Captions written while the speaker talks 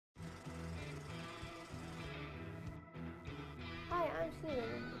I'm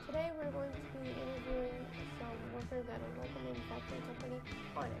Steven. Today we're going to be interviewing some workers at a local manufacturing company,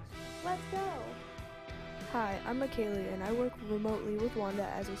 Onyx. Let's go! Hi, I'm McKaylee and I work remotely with Wanda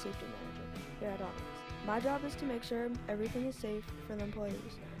as a safety manager here at Onyx. My job is to make sure everything is safe for the employees.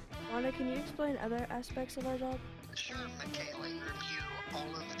 Wanda, can you explain other aspects of our job? Sure, McKaylee. Review all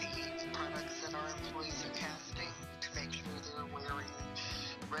of the products that our employees are casting to make sure they're wearing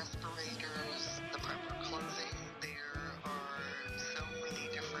respirators, the proper clothing. There are so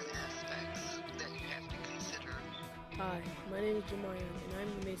many different aspects that you have to consider. Hi, my name is Jemiah and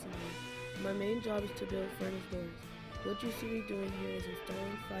I'm the mason lead. My main job is to build furnace doors. What you see me doing here is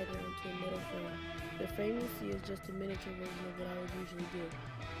installing fiber onto a metal frame. The frame you see is just a miniature version of what I would usually do.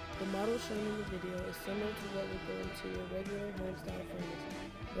 The model shown in the video is similar to what would go into a regular home-style furnace,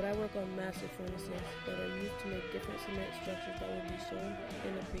 but I work on massive furnaces that are used to make different cement structures that will be shown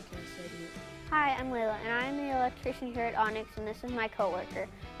in the precast segment. Hi, I'm Layla, and I'm the electrician here at Onyx, and this is my coworker.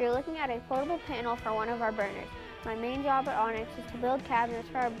 You're looking at a portable panel for one of our burners. My main job at Onyx is to build cabinets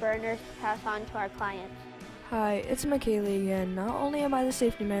for our burners to pass on to our clients. Hi, it's McKaylee again. Not only am I the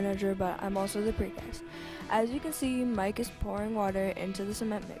safety manager, but I'm also the precast. As you can see, Mike is pouring water into the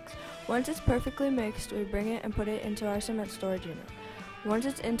cement mix. Once it's perfectly mixed, we bring it and put it into our cement storage unit. Once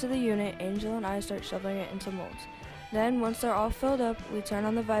it's into the unit, Angel and I start shoveling it into molds. Then, once they're all filled up, we turn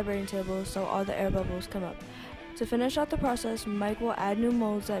on the vibrating table so all the air bubbles come up. To finish out the process, Mike will add new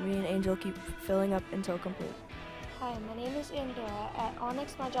molds that me and Angel keep filling up until complete. Hi, my name is Andrea. At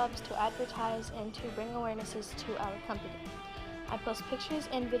Onyx, my job is to advertise and to bring awarenesses to our company. I post pictures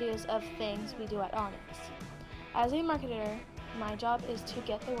and videos of things we do at Onyx. As a marketer, my job is to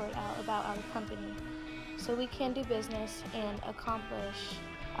get the word out about our company so we can do business and accomplish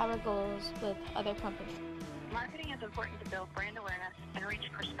our goals with other companies. Marketing is important to build brand awareness and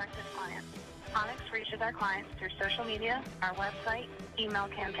reach prospective clients. Onyx reaches our clients through social media, our website, email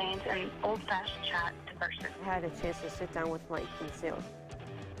campaigns, and old-fashioned chat in person. I had a chance to sit down with Mike in sales.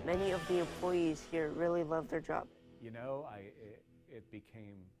 Many of the employees here really love their job. You know, it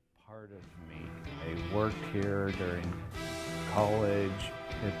became part of me. I worked here during college.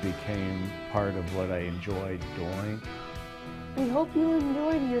 It became part of what I enjoyed doing. We hope you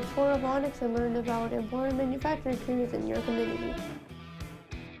enjoyed your tour of Onyx and learned about important manufacturing careers in your community.